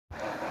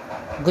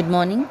Good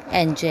morning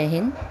and Jai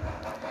Hind.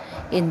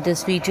 In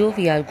this video,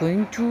 we are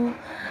going to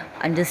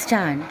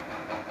understand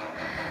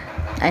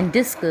and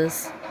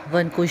discuss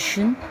one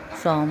question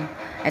from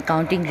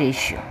accounting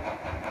ratio.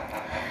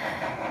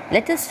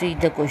 Let us read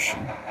the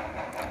question.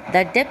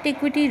 The debt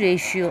equity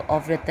ratio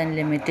of Ratan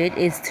Limited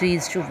is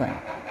 3:1.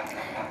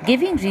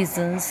 Giving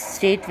reasons,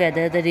 state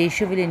whether the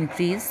ratio will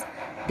increase,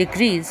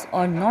 decrease,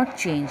 or not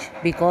change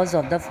because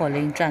of the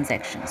following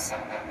transactions.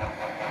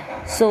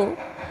 So,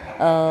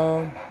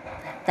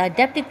 the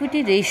debt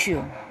equity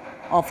ratio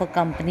of a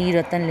company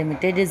Ratan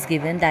Limited is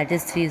given, that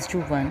is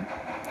 3:1,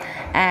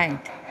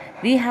 and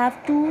we have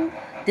to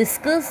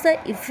discuss the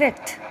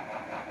effect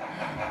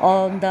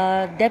on the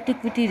debt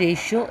equity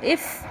ratio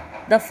if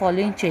the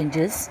following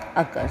changes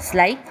occurs.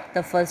 Like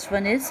the first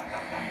one is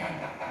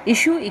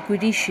issue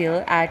equity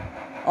share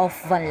of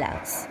 1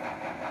 lakhs.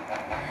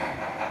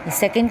 The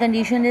second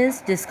condition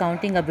is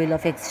discounting a bill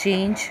of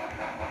exchange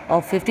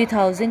of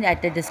 50,000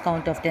 at a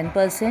discount of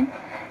 10%.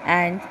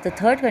 And the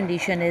third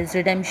condition is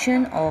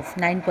redemption of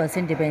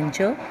 9%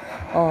 debenture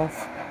of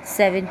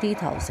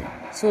 70,000.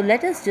 So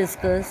let us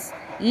discuss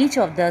each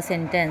of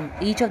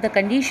the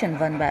condition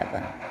one by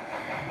one.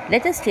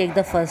 Let us take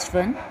the first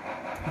one.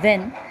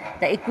 When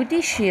the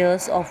equity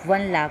shares of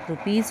 1 lakh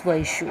rupees were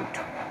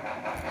issued,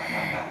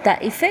 the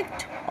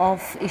effect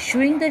of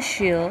issuing the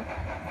share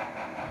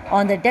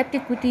on the debt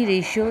equity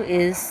ratio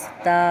is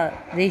the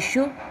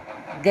ratio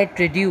get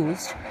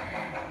reduced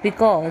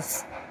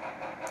because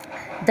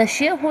the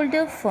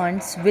shareholder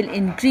funds will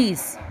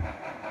increase,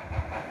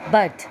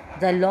 but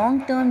the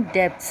long-term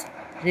debts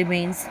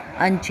remains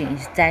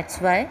unchanged. That's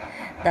why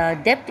the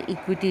debt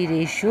equity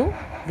ratio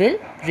will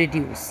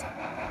reduce.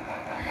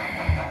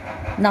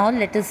 Now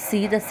let us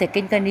see the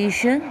second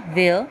condition,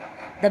 where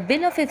the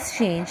bill of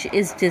exchange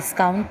is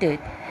discounted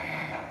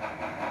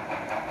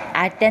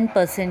at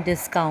 10%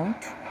 discount,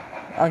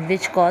 on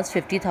which costs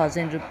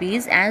 50,000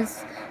 rupees.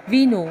 As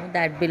we know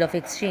that bill of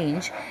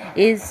exchange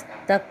is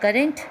the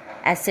current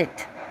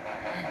asset,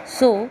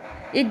 so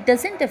it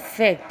doesn't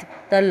affect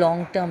the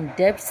long-term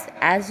debts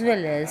as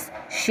well as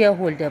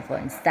shareholder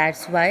funds.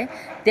 That's why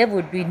there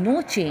would be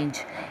no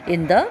change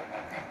in the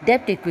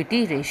debt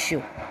equity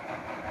ratio.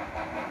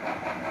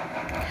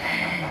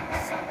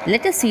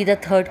 Let us see the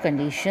third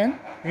condition,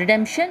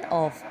 redemption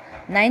of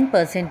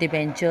 9%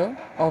 debenture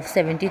of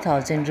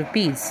 70,000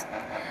 rupees.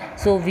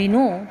 So we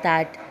know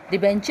that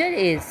debenture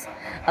is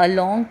a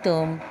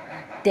long-term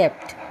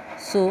debt,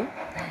 so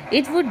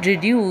it would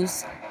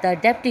reduce the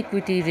debt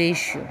equity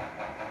ratio,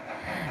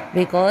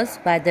 because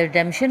by the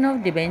redemption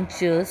of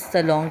debentures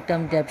the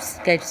long-term debts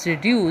gets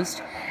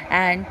reduced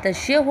and the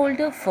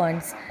shareholder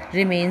funds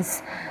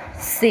remains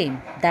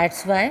same.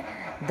 That's why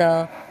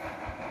the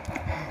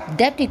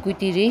debt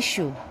equity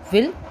ratio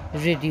will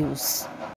reduce.